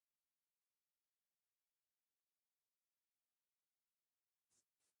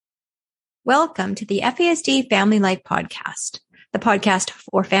Welcome to the FASD Family Life Podcast, the podcast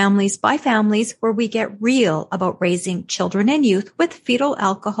for families by families where we get real about raising children and youth with fetal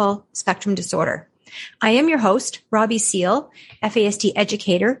alcohol spectrum disorder. I am your host, Robbie Seal, FASD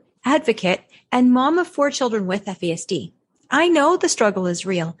educator, advocate, and mom of 4 children with FASD. I know the struggle is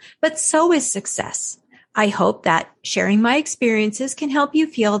real, but so is success. I hope that sharing my experiences can help you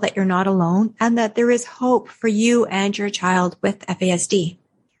feel that you're not alone and that there is hope for you and your child with FASD.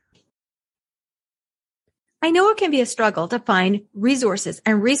 I know it can be a struggle to find resources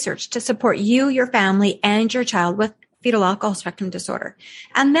and research to support you, your family, and your child with fetal alcohol spectrum disorder.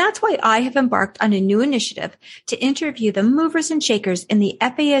 And that's why I have embarked on a new initiative to interview the movers and shakers in the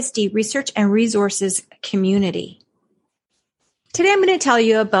FASD research and resources community. Today, I'm going to tell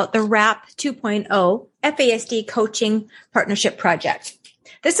you about the WRAP 2.0 FASD Coaching Partnership Project.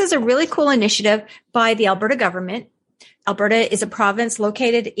 This is a really cool initiative by the Alberta government. Alberta is a province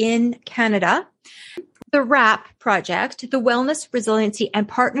located in Canada. The WRAP project, the Wellness, Resiliency, and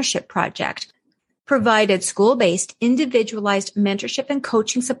Partnership Project, provided school-based, individualized mentorship and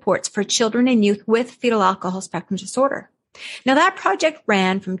coaching supports for children and youth with fetal alcohol spectrum disorder. Now, that project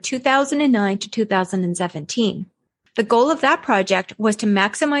ran from 2009 to 2017. The goal of that project was to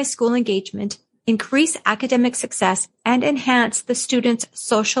maximize school engagement, increase academic success, and enhance the students'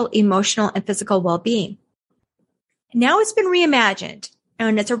 social, emotional, and physical well-being. Now it's been reimagined.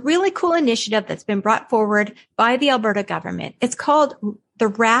 And it's a really cool initiative that's been brought forward by the Alberta government. It's called the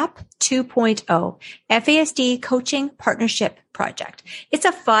WRAP 2.0 FASD Coaching Partnership Project. It's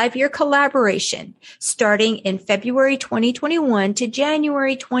a 5-year collaboration starting in February 2021 to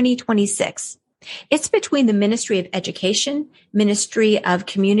January 2026. It's between the Ministry of Education, Ministry of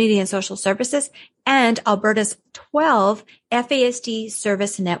Community and Social Services, and Alberta's 12 FASD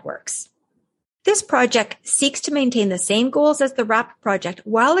service networks. This project seeks to maintain the same goals as the WRAP project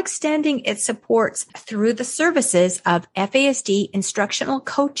while extending its supports through the services of FASD instructional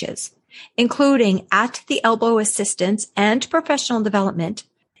coaches, including at-the-elbow assistance and professional development.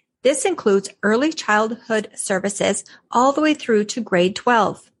 This includes early childhood services all the way through to grade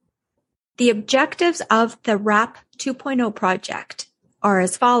 12. The objectives of the WRAP 2.0 project are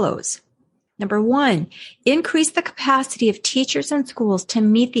as follows. Number 1, increase the capacity of teachers and schools to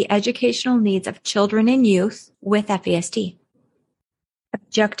meet the educational needs of children and youth with FASD.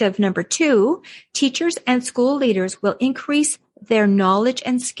 Objective number 2, teachers and school leaders will increase their knowledge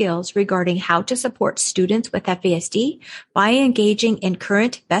and skills regarding how to support students with FASD by engaging in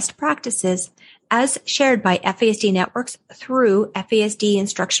current best practices as shared by FASD networks through FASD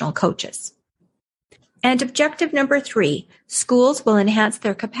instructional coaches. And objective number 3, schools will enhance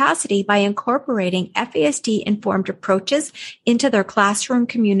their capacity by incorporating FASD-informed approaches into their classroom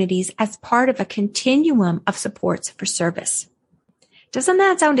communities as part of a continuum of supports for service. Doesn't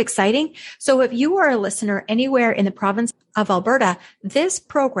that sound exciting? So if you are a listener anywhere in the province of Alberta, this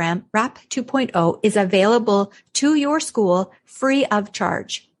program, WRAP 2.0, is available to your school free of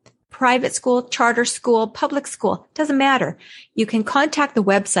charge. Private school, charter school, public school, doesn't matter. You can contact the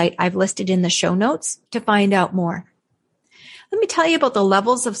website I've listed in the show notes to find out more. Let me tell you about the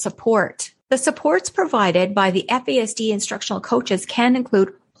levels of support. The supports provided by the FASD instructional coaches can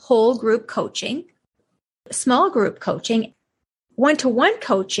include whole group coaching, small group coaching, one-to-one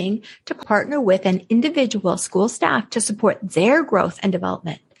coaching to partner with an individual school staff to support their growth and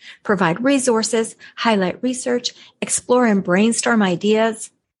development, provide resources, highlight research, explore and brainstorm ideas.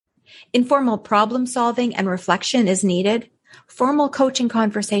 Informal problem solving and reflection is needed, formal coaching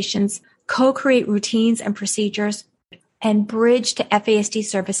conversations, co-create routines and procedures, and bridge to FASD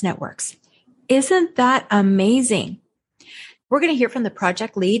service networks. Isn't that amazing? We're going to hear from the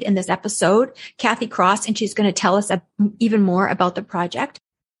project lead in this episode, Kathy Cross, and she's going to tell us even more about the project.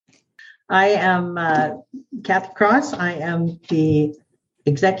 I am Kathy Cross. I am the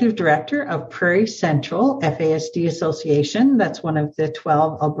Executive Director of Prairie Central FASD Association. That's one of the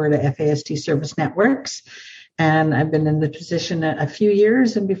 12 Alberta FASD service networks. And I've been in the position a few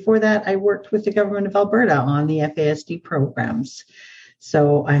years. And before that, I worked with the government of Alberta on the FASD programs.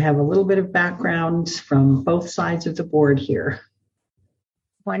 So I have a little bit of background from both sides of the board here.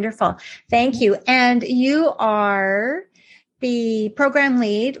 Wonderful. Thank you. And you are the program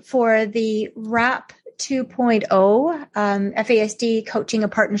lead for the WRAP 2.0 FASD Coaching a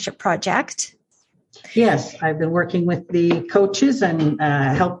Partnership Project. Yes, I've been working with the coaches and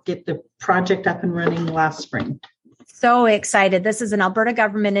helped get the project up and running last spring. So excited. This is an Alberta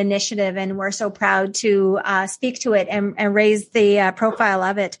government initiative, and we're so proud to speak to it and raise the profile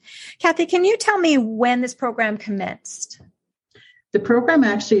of it. Kathy, can you tell me when this program commenced? The program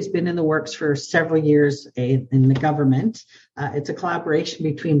actually has been in the works for several years in the government. It's a collaboration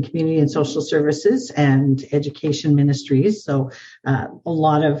between community and social services and education ministries. So a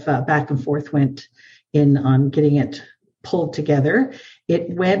lot of back and forth went in on getting it pulled together. It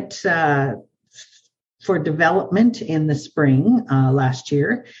went for development in the spring last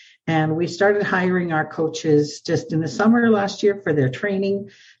year. And we started hiring our coaches just in the summer last year for their training.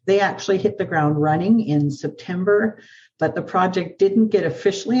 They actually hit the ground running in September, but the project didn't get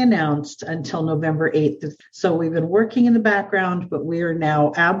officially announced until November 8th. So we've been working in the background, but we are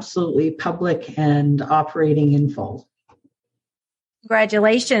now absolutely public and operating in full.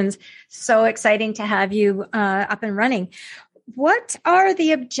 Congratulations. So exciting to have you up and running. What are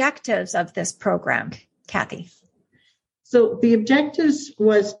the objectives of this program, Kathy? So the objectives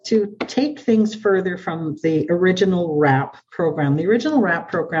was to take things further from the original RAP program. The original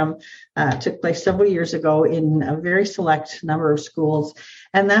RAP program took place several years ago in a very select number of schools,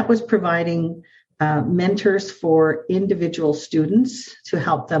 and that was providing mentors for individual students to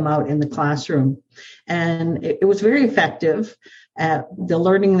help them out in the classroom. And it was very effective. The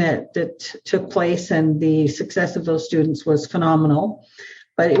learning that took place and the success of those students was phenomenal.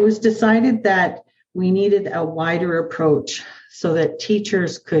 But it was decided that we needed a wider approach so that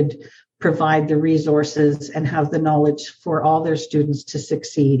teachers could provide the resources and have the knowledge for all their students to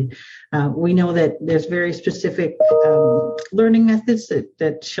succeed. We know that there's very specific learning methods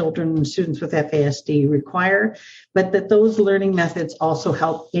that children and students with FASD require, but that those learning methods also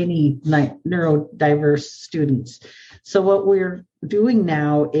help any neurodiverse students. So what we're doing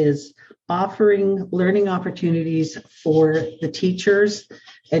now is offering learning opportunities for the teachers,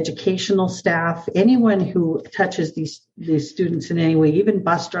 educational staff, anyone who touches these students in any way, even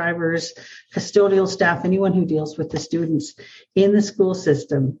bus drivers, custodial staff, anyone who deals with the students in the school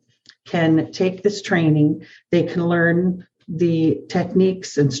system can take this training. They can learn the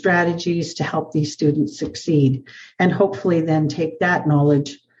techniques and strategies to help these students succeed, and hopefully then take that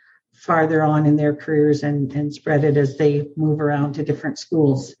knowledge farther on in their careers and spread it as they move around to different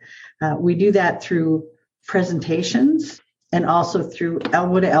schools. We do that through presentations and also through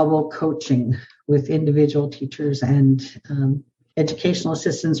elbow-to-elbow coaching with individual teachers and educational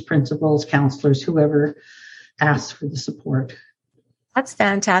assistants, principals, counselors, whoever asks for the support. That's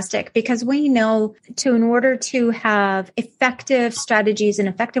fantastic, because we know in order to have effective strategies and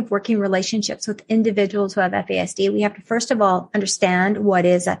effective working relationships with individuals who have FASD, we have to first of all understand what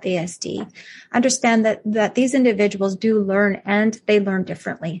is FASD, understand that these individuals do learn and they learn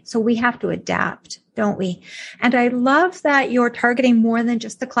differently. So we have to adapt, don't we? And I love that you're targeting more than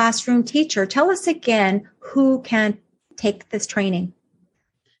just the classroom teacher. Tell us again who can take this training.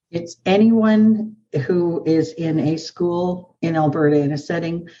 It's anyone who is in a school in Alberta in a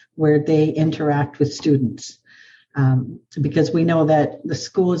setting where they interact with students. Because we know that the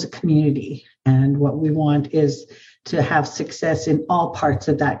school is a community, and what we want is to have success in all parts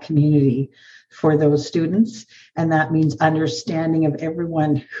of that community for those students. And that means understanding of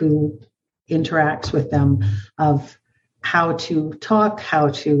everyone who interacts with them, of how to talk, how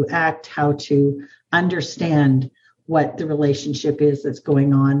to act, how to understand what the relationship is that's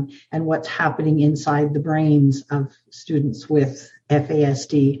going on and what's happening inside the brains of students with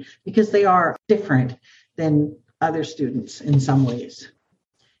FASD, because they are different than other students in some ways.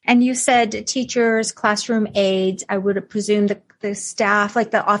 And you said teachers, classroom aides, I would presume the staff,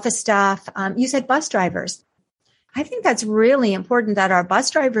 like the office staff. You said bus drivers. I think that's really important that our bus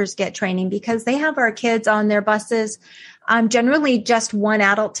drivers get training, because they have our kids on their buses, generally just one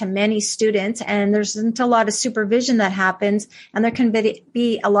adult to many students, and there isn't a lot of supervision that happens, and there can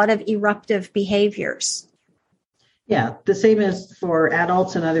be a lot of eruptive behaviors. Yeah, the same as for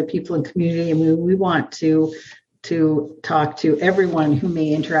adults and other people in community. I mean, we want to talk to everyone who may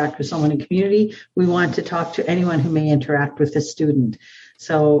interact with someone in community. We want to talk to anyone who may interact with a student.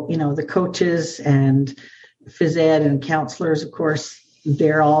 So, the coaches and phys ed and counselors, of course,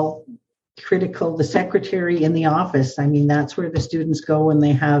 they're all critical. The secretary in the office, I mean, that's where the students go when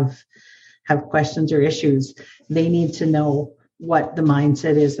they have questions or issues. They need to know what the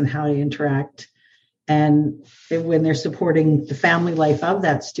mindset is and how to interact. And when they're supporting the family life of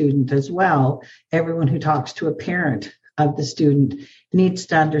that student as well, everyone who talks to a parent of the student needs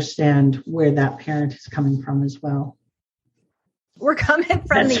to understand where that parent is coming from as well. We're coming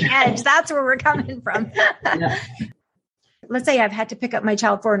from the edge. That's where we're coming from. Yeah. Let's say I've had to pick up my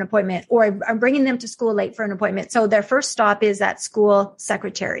child for an appointment, or I'm bringing them to school late for an appointment. So their first stop is that school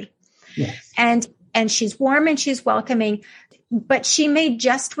secretary. Yes. And and she's warm and she's welcoming, but she may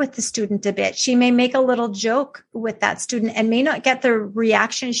jest with the student a bit. She may make a little joke with that student and may not get the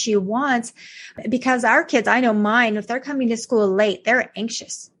reaction she wants, because our kids, I know mine, if they're coming to school late, they're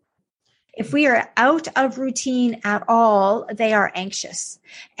anxious. If we are out of routine at all, they are anxious.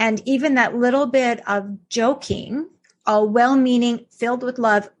 And even that little bit of joking, all well-meaning, filled with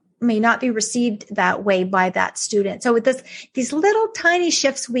love, may not be received that way by that student. So with these little tiny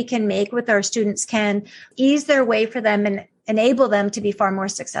shifts we can make with our students can ease their way for them and enable them to be far more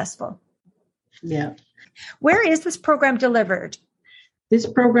successful. Yeah. Where is this program delivered? This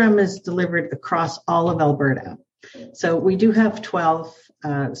program is delivered across all of Alberta. So we do have 12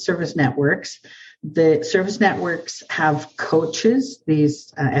 service networks. The service networks have coaches,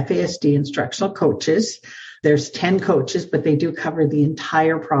 these FASD instructional coaches. There's 10 coaches, but they do cover the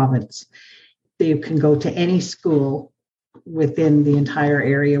entire province. You can go to any school within the entire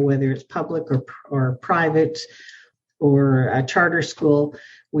area, whether it's public or private or a charter school.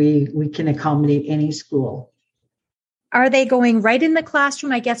 We can accommodate any school. Are they going right in the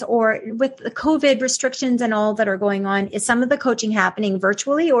classroom, I guess, or with the COVID restrictions and all that are going on, is some of the coaching happening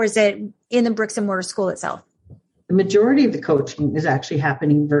virtually, or is it in the bricks and mortar school itself? The majority of the coaching is actually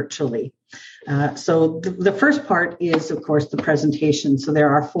happening virtually. So the first part is, of course, the presentation. So there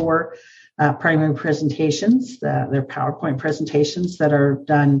are 4 primary presentations. They're PowerPoint presentations that are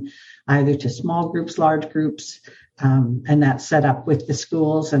done either to small groups, large groups, and that's set up with the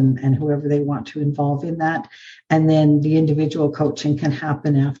schools and whoever they want to involve in that. And then the individual coaching can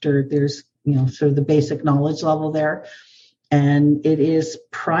happen after there's, sort of the basic knowledge level there. And it is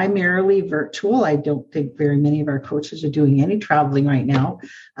primarily virtual. I don't think very many of our coaches are doing any traveling right now.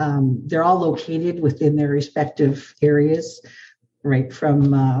 They're all located within their respective areas, right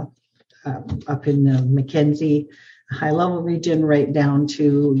from up in the Mackenzie high-level region right down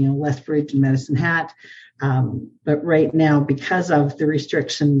to, Lethbridge and Medicine Hat. But right now, because of the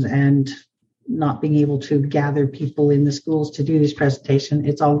restrictions and not being able to gather people in the schools to do this presentation,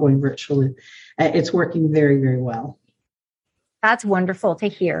 it's all going virtually. It's working very, very well. That's wonderful to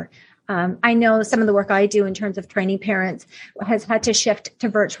hear. I know some of the work I do in terms of training parents has had to shift to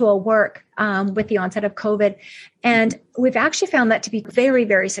virtual work with the onset of COVID. And we've actually found that to be very,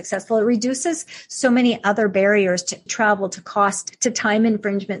 very successful. It reduces so many other barriers to travel, to cost, to time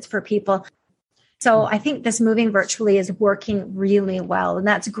infringements for people. So I think this moving virtually is working really well. And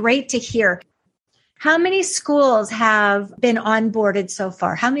that's great to hear. How many schools have been onboarded so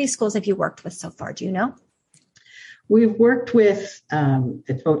far? How many schools have you worked with so far? Do you know? We've worked with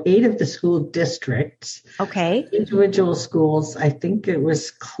about 8 of the school districts. Okay. Individual schools, I think it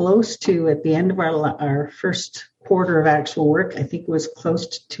was close to, at the end of our first quarter of actual work, I think it was close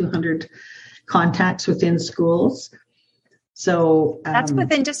to 200 contacts within schools. So that's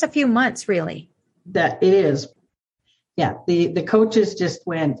within just a few months, really. That it is. Yeah, the coaches just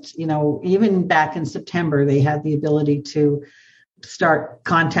went, even back in September, they had the ability to start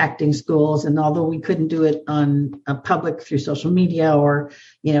contacting schools. And although we couldn't do it on a public through social media or,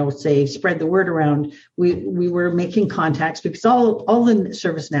 say spread the word around, we were making contacts because all the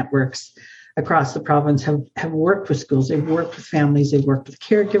service networks across the province have worked with schools. They've worked with families. They've worked with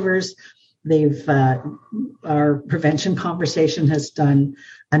caregivers. Our prevention conversation has done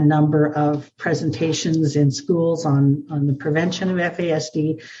a number of presentations in schools on the prevention of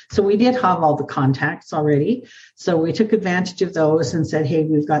FASD. So we did have all the contacts already. So we took advantage of those and said, hey,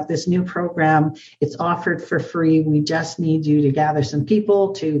 we've got this new program. It's offered for free. We just need you to gather some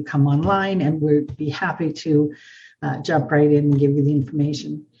people to come online, and we'd be happy to jump right in and give you the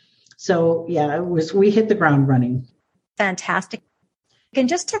information. So yeah, we hit the ground running. Fantastic. And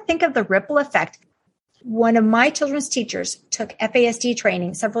just to think of the ripple effect, one of my children's teachers took FASD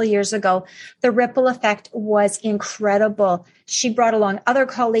training several years ago. The ripple effect was incredible. She brought along other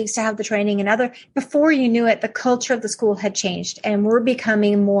colleagues to have the training, and before you knew it, the culture of the school had changed and we're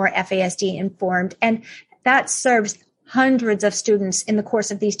becoming more FASD informed. And that serves hundreds of students in the course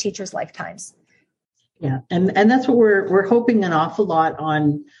of these teachers' lifetimes. Yeah. And that's what we're hoping an awful lot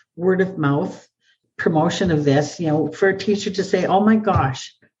on word of mouth promotion of this, for a teacher to say, oh my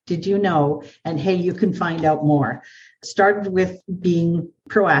gosh, did you know? And hey, you can find out more. Started with being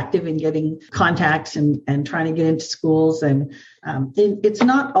proactive and getting contacts and trying to get into schools. And it's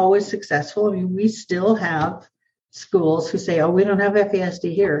not always successful. I mean, we still have schools who say, oh, we don't have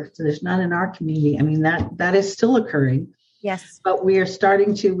FASD here, so there's none in our community. I mean, that is still occurring. Yes. But we have a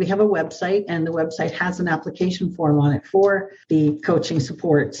website, and the website has an application form on it for the coaching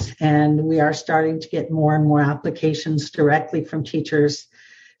supports. And we are starting to get more and more applications directly from teachers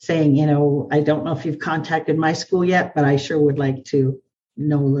saying, I don't know if you've contacted my school yet, but I sure would like to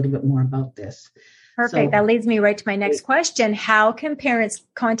know a little bit more about this. Perfect. That leads me right to my next question. How can parents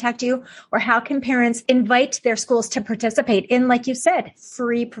contact you, or how can parents invite their schools to participate in, like you said,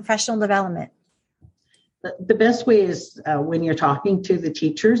 free professional development? The best way is when you're talking to the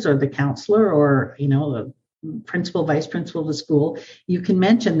teachers or the counselor or, the principal, vice principal of the school, you can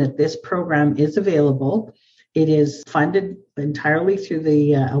mention that this program is available. It is funded entirely through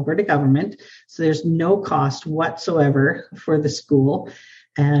the Alberta government. So there's no cost whatsoever for the school.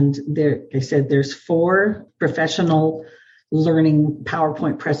 And there's 4 professional learning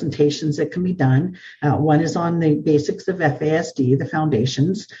PowerPoint presentations that can be done. One is on the basics of FASD, the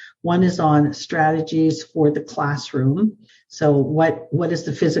foundations. One is on strategies for the classroom. So what is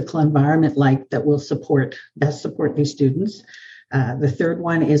the physical environment like that will best support these students? The third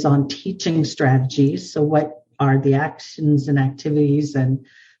one is on teaching strategies. So what are the actions and activities and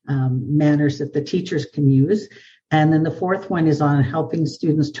manners that the teachers can use? And then the fourth one is on helping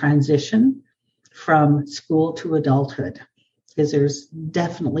students transition from school to adulthood, because there's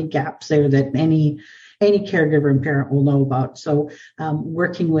definitely gaps there that any caregiver and parent will know about. So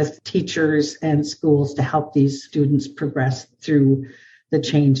working with teachers and schools to help these students progress through the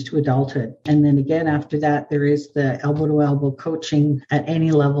change to adulthood. And then again, after that, there is the elbow-to-elbow coaching at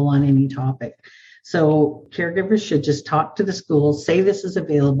any level on any topic. So caregivers should just talk to the schools, say this is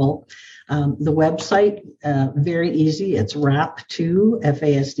available. The website, very easy. It's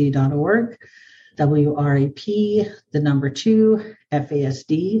wrap2fasd.org,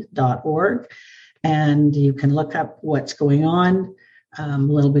 WRAP2FASD.org. And you can look up what's going on, a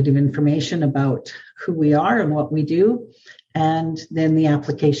little bit of information about who we are and what we do, and then the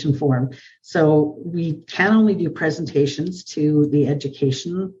application form. So we can only do presentations to the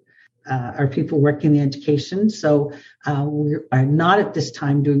education are people working in education. So we are not at this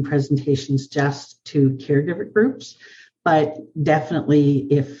time doing presentations just to caregiver groups, but definitely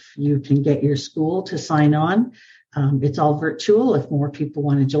if you can get your school to sign on, it's all virtual. If more people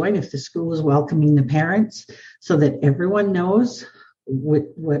want to join, if the school is welcoming the parents so that everyone knows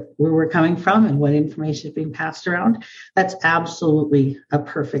where we're coming from and what information is being passed around, that's absolutely a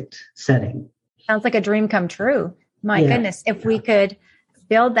perfect setting. Sounds like a dream come true. My goodness, if we could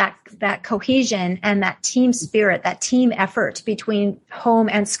build that cohesion and that team spirit, that team effort between home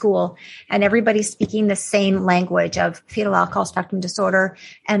and school, and everybody speaking the same language of fetal alcohol spectrum disorder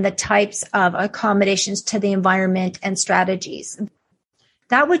and the types of accommodations to the environment and strategies.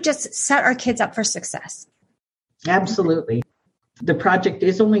 That would just set our kids up for success. Absolutely. The project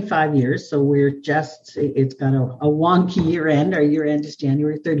is only 5 years, so it's got a wonky year end. Our year end is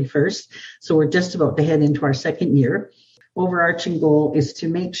January 31st. So we're just about to head into our second year. Overarching goal is to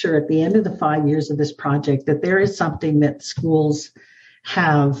make sure at the end of the 5 years of this project that there is something that schools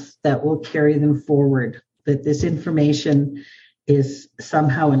have that will carry them forward, that this information is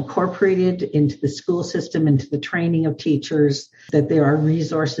somehow incorporated into the school system, into the training of teachers, that there are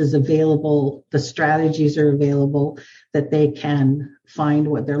resources available, the strategies are available, that they can find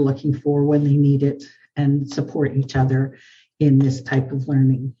what they're looking for when they need it and support each other in this type of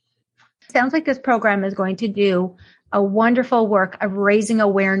learning. Sounds like this program is going to do a wonderful work of raising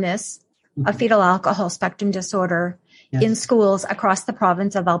awareness of fetal alcohol spectrum disorder in schools across the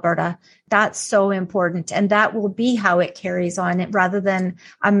province of Alberta. That's so important. And that will be how it carries on, rather than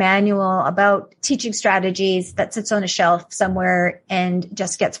a manual about teaching strategies that sits on a shelf somewhere and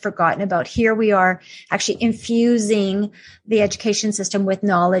just gets forgotten about. Here we are actually infusing the education system with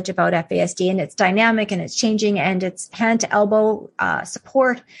knowledge about FASD, and it's dynamic and it's changing and it's hand to elbow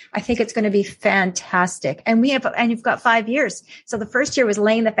support. I think it's going to be fantastic. And you've got 5 years. So the first year was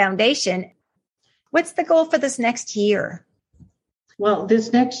laying the foundation. What's the goal for this next year? Well,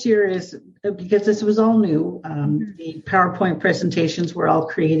 this next year is, because this was all new, the PowerPoint presentations were all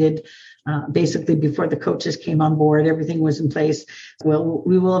created basically before the coaches came on board. Everything was in place. Well,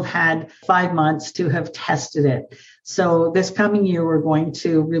 we will have had 5 months to have tested it. So this coming year, we're going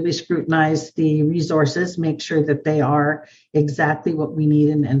to really scrutinize the resources, make sure that they are exactly what we need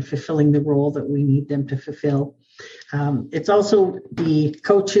and fulfilling the role that we need them to fulfill. It's also the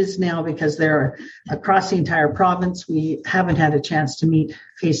coaches now, because they're across the entire province. We haven't had a chance to meet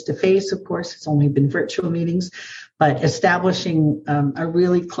face to face. Of course, it's only been virtual meetings, but establishing a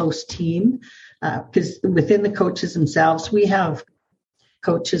really close team, because within the coaches themselves, we have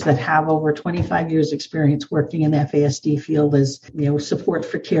coaches that have over 25 years experience working in the FASD field as, support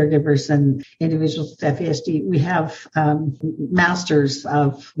for caregivers and individuals with FASD. We have masters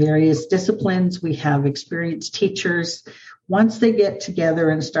of various disciplines. We have experienced teachers. once they get together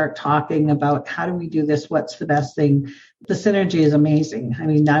and start talking about how do we do this, what's the best thing, the synergy is amazing. I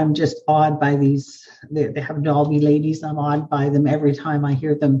mean, I'm just awed by these. They happen to all be ladies. I'm awed by them every time I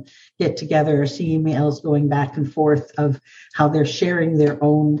hear them get together or see emails going back and forth of how they're sharing their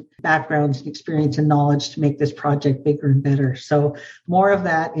own backgrounds and experience and knowledge to make this project bigger and better. So more of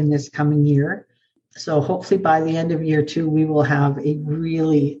that in this coming year. So hopefully by the end of year 2, we will have a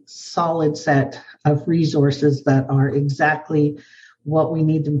really solid set of resources that are exactly what we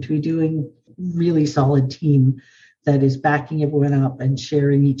need them to be doing. Really solid team that is backing everyone up and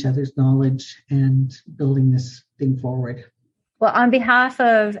sharing each other's knowledge and building this thing forward. Well, on behalf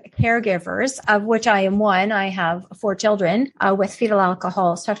of caregivers, of which I am one, I have 4 children with fetal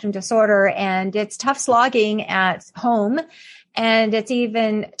alcohol spectrum disorder, and it's tough slogging at home. And it's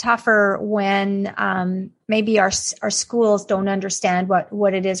even tougher when maybe our schools don't understand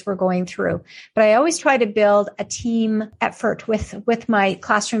what it is we're going through. But I always try to build a team effort with my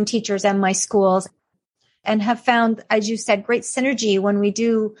classroom teachers and my schools, and have found, as you said, great synergy when we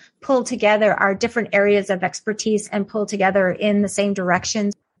do pull together our different areas of expertise and pull together in the same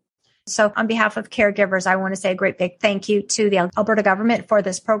directions. So on behalf of caregivers, I want to say a great big thank you to the Alberta government for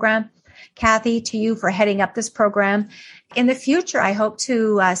this program. Kathy, to you for heading up this program. In the future, I hope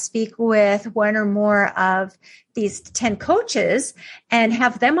to speak with one or more of these 10 coaches and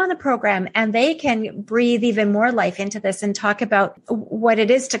have them on the program, and they can breathe even more life into this and talk about what it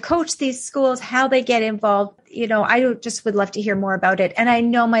is to coach these schools, how they get involved. You know, I just would love to hear more about it. And I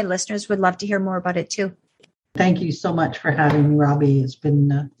know my listeners would love to hear more about it too. Thank you so much for having me, Robbie. It's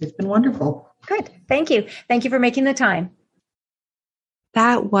been wonderful. Good. Thank you. Thank you for making the time.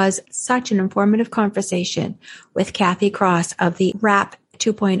 That was such an informative conversation with Kathy Cross of the RAP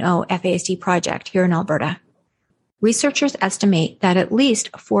 2.0 FASD project here in Alberta. Researchers estimate that at least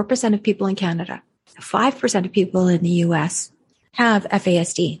 4% of people in Canada, 5% of people in the US have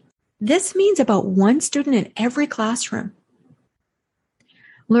FASD. This means about 1 student in every classroom.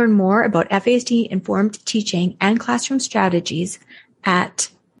 Learn more about FASD-informed teaching and classroom strategies at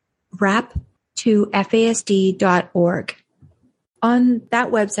rap2fasd.org. On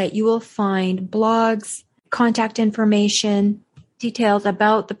that website, you will find blogs, contact information, details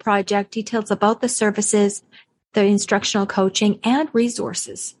about the project, details about the services, the instructional coaching, and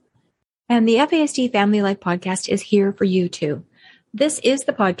resources. And the FASD Family Life Podcast is here for you too. This is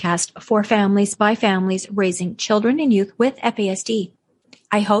the podcast for families by families raising children and youth with FASD.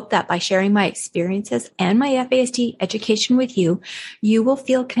 I hope that by sharing my experiences and my FASD education with you, you will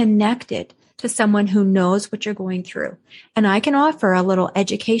feel connected to someone who knows what you're going through. And I can offer a little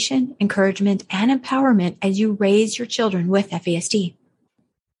education, encouragement, and empowerment as you raise your children with FASD.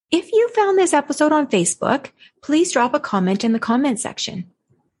 If you found this episode on Facebook, please drop a comment in the comment section.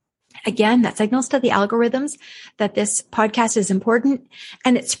 Again, that signals to the algorithms that this podcast is important,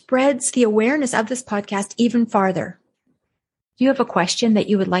 and it spreads the awareness of this podcast even farther. Do you have a question that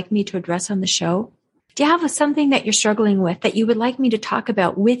you would like me to address on the show? Do you have something that you're struggling with that you would like me to talk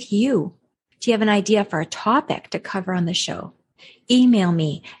about with you? Do you have an idea for a topic to cover on the show? Email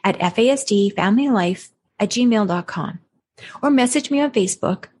me at fasdfamilylife@gmail.com or message me on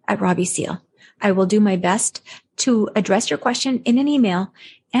Facebook at Robbie Seal. I will do my best to address your question in an email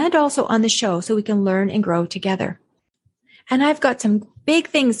and also on the show so we can learn and grow together. And I've got some big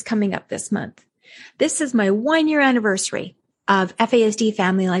things coming up this month. This is my 1-year anniversary of FASD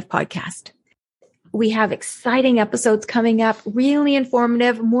Family Life Podcast. We have exciting episodes coming up, really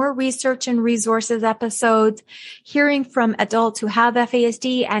informative, more research and resources episodes, hearing from adults who have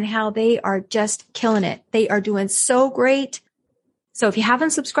FASD and how they are just killing it. They are doing so great. So if you haven't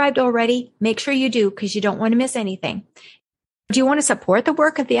subscribed already, make sure you do because you don't want to miss anything. Do you want to support the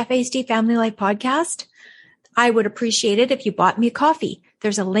work of the FASD Family Life Podcast? I would appreciate it if you bought me a coffee.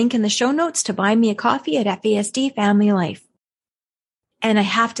 There's a link in the show notes to buy me a coffee at FASD Family Life. And I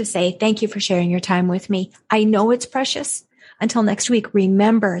have to say, thank you for sharing your time with me. I know it's precious. Until next week,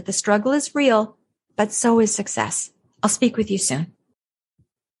 remember the struggle is real, but so is success. I'll speak with you soon.